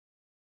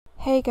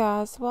Hey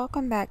guys,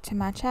 welcome back to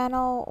my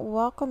channel.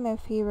 Welcome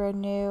if you are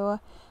new.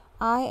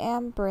 I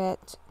am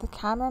Britt. The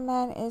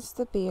cameraman is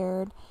the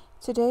Beard.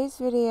 Today's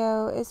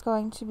video is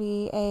going to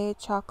be a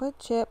chocolate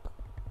chip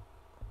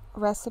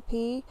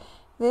recipe.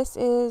 This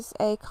is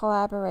a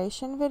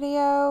collaboration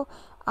video.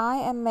 I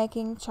am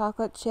making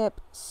chocolate chip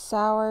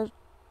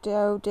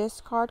sourdough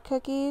discard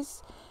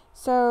cookies.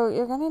 So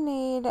you're going to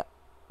need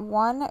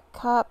 1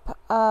 cup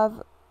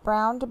of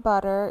browned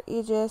butter.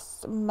 You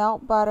just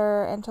melt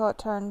butter until it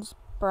turns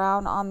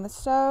brown on the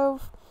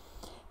stove.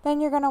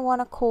 Then you're going to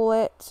want to cool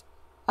it.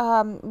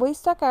 We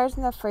stuck ours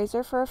in the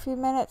freezer for a few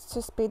minutes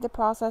to speed the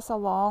process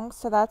along,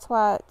 so that's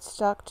why it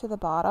stuck to the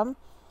bottom,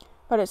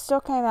 but it still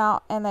came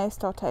out and they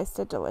still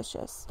tasted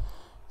delicious.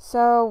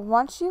 So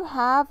once you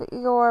have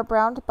your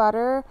browned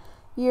butter,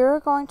 you're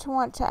going to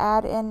want to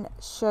add in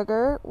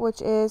sugar,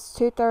 which is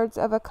 2/3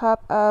 of a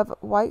cup of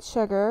white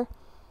sugar,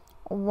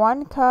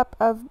 1 cup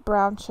of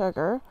brown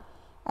sugar,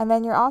 and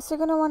then you're also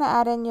going to want to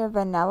add in your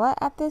vanilla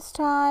at this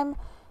time.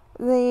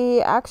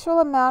 The actual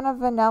amount of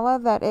vanilla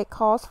that it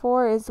calls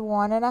for is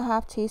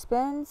 1.5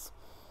 teaspoons.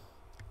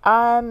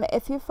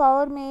 If you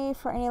followed me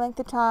for any length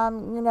of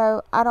time, you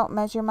know I don't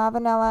measure my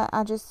vanilla.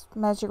 I just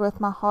measure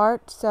with my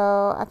heart,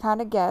 so I kind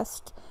of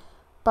guessed.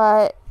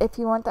 But if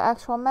you want the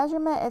actual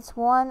measurement, it's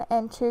 1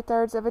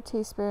 2/3 of a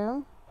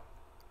teaspoon.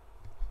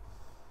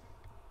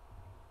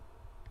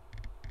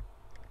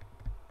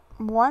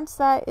 Once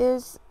that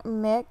is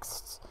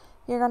mixed,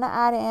 you're going to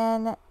add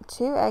in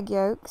 2 egg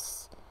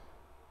yolks.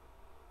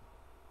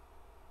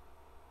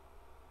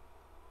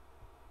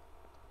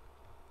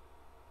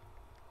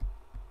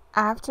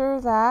 After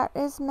that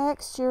is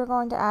mixed, you're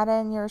going to add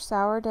in your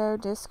sourdough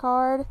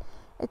discard.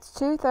 It's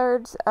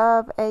 2/3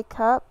 of a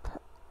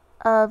cup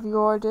of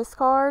your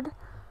discard.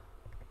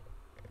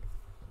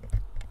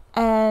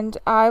 And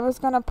I was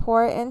going to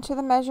pour it into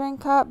the measuring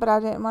cup, but I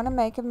didn't want to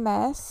make a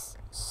mess.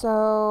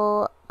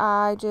 So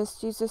I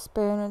just used a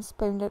spoon and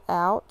spooned it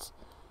out,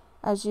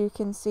 as you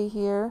can see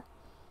here.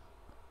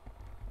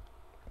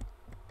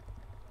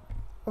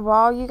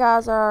 While you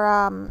guys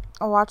are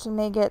watching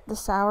me get the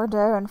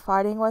sourdough and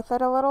fighting with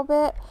it a little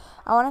bit,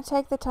 I want to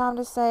take the time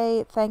to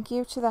say thank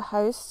you to the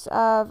hosts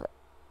of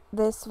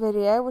this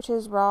video, which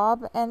is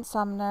Rob and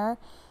Sumner,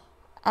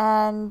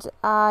 and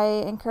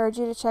I encourage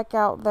you to check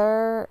out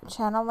their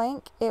channel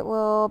link. It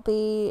will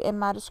be in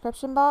my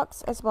description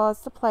box, as well as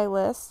the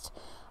playlist.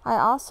 I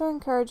also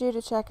encourage you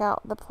to check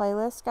out the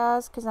playlist,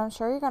 guys, because I'm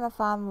sure you're going to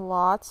find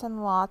lots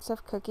and lots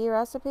of cookie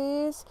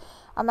recipes.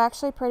 I'm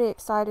actually pretty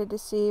excited to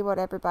see what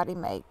everybody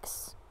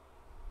makes.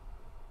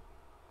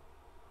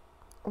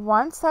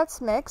 Once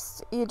that's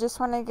mixed, you just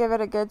want to give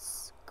it a good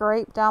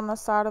scrape down the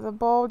side of the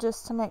bowl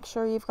just to make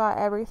sure you've got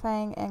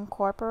everything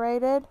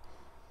incorporated.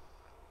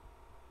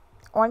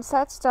 Once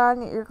that's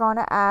done, you're going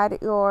to add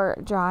your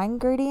dry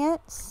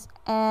ingredients.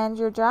 And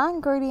your dry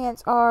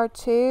ingredients are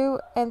 2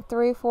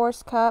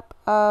 3/4 cup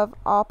of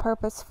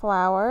all-purpose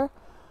flour,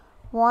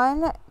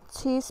 1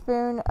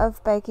 teaspoon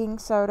of baking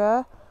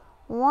soda,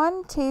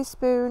 1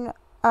 teaspoon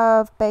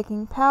of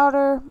baking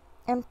powder,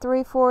 and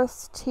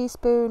 3/4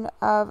 teaspoon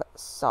of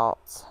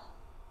salt.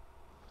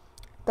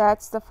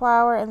 That's the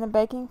flour and the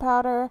baking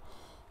powder.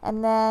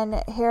 And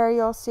then here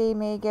you'll see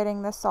me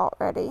getting the salt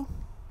ready.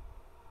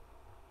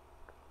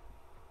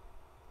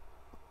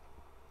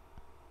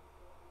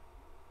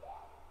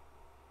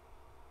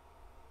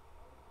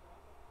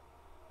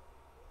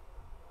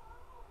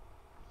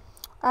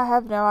 I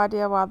have no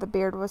idea why the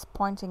Beard was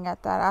pointing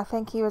at that. I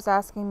think he was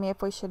asking me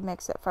if we should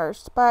mix it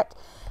first. But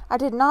I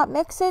did not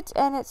mix it,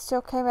 and it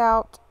still came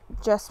out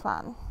just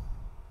fine.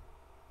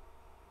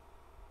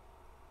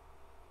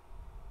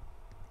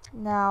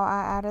 Now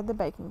I added the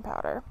baking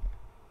powder.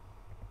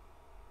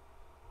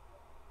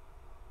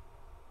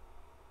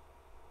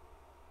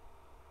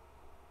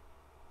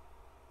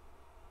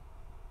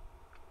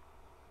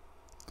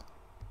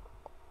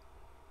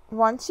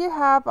 Once you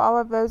have all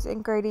of those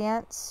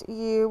ingredients,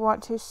 you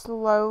want to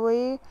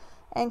slowly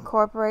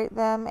incorporate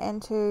them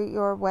into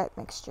your wet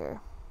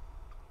mixture.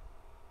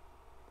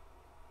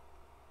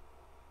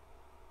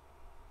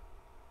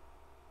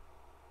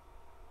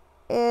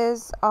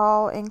 Is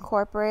all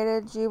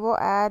incorporated, you will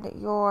add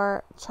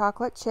your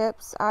chocolate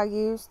chips. I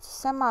used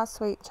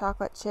semi-sweet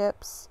chocolate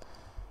chips.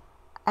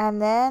 And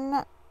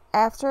then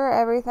after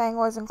everything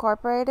was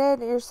incorporated,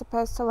 you're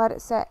supposed to let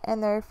it sit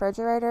in the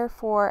refrigerator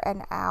for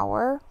an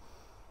hour.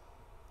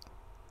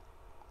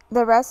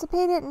 The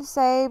recipe didn't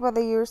say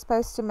whether you were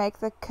supposed to make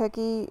the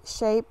cookie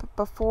shape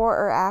before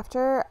or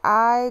after.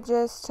 I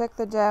just took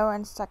the dough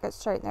and stuck it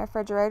straight in the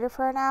refrigerator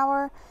for an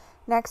hour.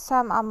 Next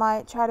time I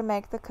might try to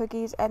make the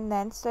cookies and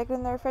then stick it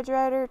in the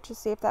refrigerator to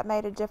see if that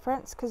made a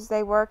difference, because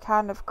they were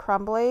kind of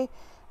crumbly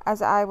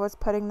as I was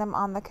putting them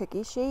on the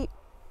cookie sheet.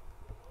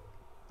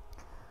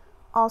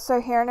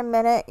 Also, here in a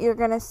minute you're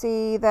going to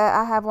see that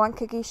I have 1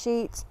 cookie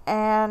sheet,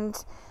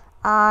 and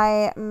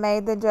I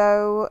made the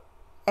dough,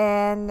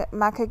 and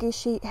my cookie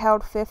sheet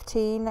held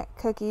 15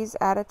 cookies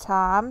at a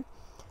time.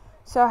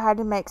 So I had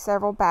to make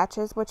several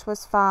batches, which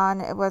was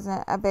fun. It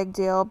wasn't a big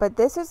deal, but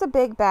this is a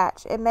big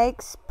batch. It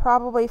makes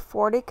probably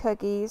 40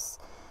 cookies.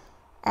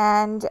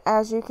 And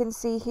as you can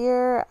see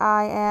here,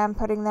 I am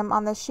putting them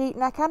on the sheet,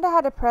 and I kind of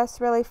had to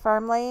press really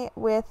firmly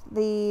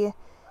to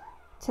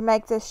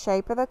make the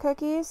shape of the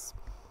cookies.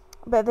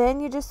 But then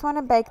you just want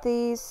to bake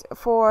these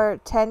for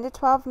 10 to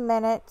 12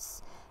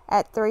 minutes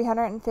at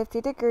 350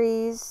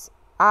 degrees.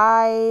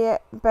 I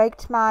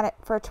baked mine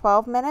for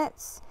 12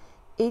 minutes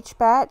each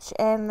batch,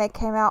 and they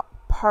came out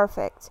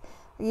perfect.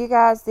 You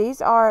guys,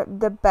 these are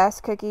the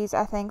best cookies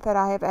I think that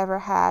I have ever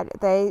had.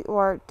 They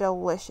were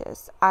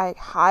delicious. I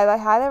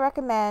highly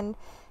recommend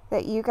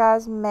that you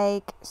guys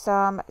make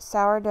some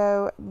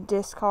sourdough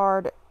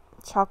discard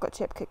chocolate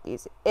chip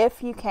cookies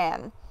if you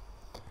can.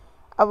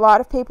 A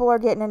lot of people are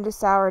getting into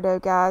sourdough,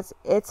 guys.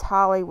 It's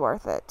highly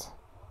worth it.